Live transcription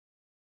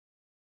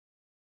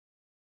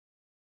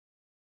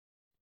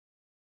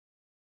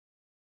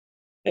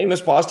Hey,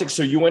 Miss Bostic.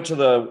 So you went to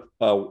the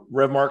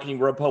Rev Marketing,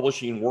 Rev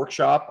Publishing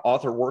workshop,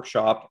 author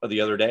workshop the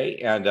other day,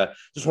 and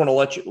just want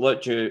to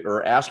let you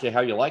or ask you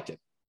how you liked it.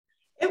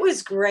 It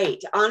was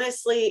great.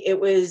 Honestly, it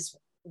was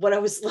what I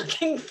was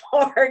looking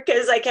for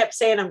because I kept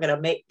saying I'm going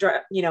to make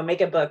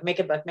a book, make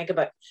a book, make a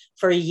book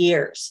for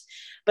years.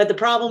 But the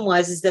problem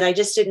was is that I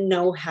just didn't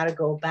know how to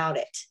go about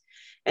it.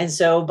 And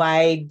so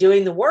by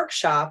doing the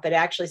workshop, it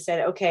actually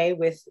said, okay,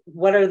 with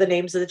what are the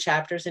names of the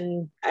chapters?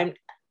 And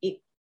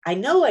I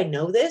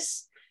know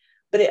this,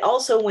 but it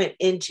also went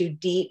into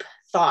deep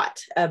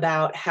thought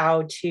about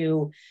how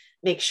to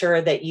make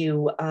sure that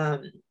you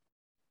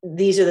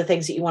these are the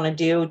things that you want to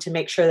do to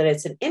make sure that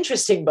it's an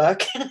interesting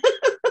book,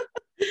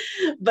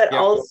 but Yeah.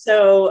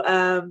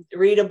 also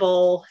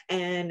readable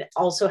and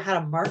also how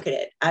to market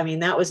it. I mean,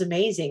 that was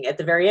amazing at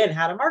the very end,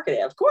 how to market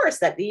it. Of course,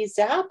 that needs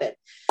to happen.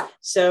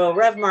 So,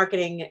 Rev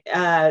Marketing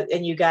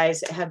and you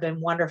guys have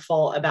been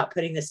wonderful about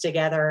putting this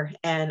together.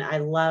 And I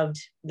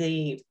loved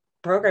the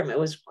program. It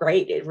was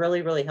great. It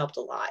really, really helped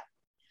a lot.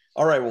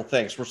 All right. Well,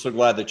 thanks. We're so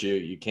glad that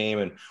you came,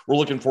 and we're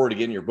looking forward to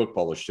getting your book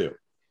published too.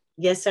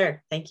 Yes,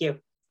 sir. Thank you.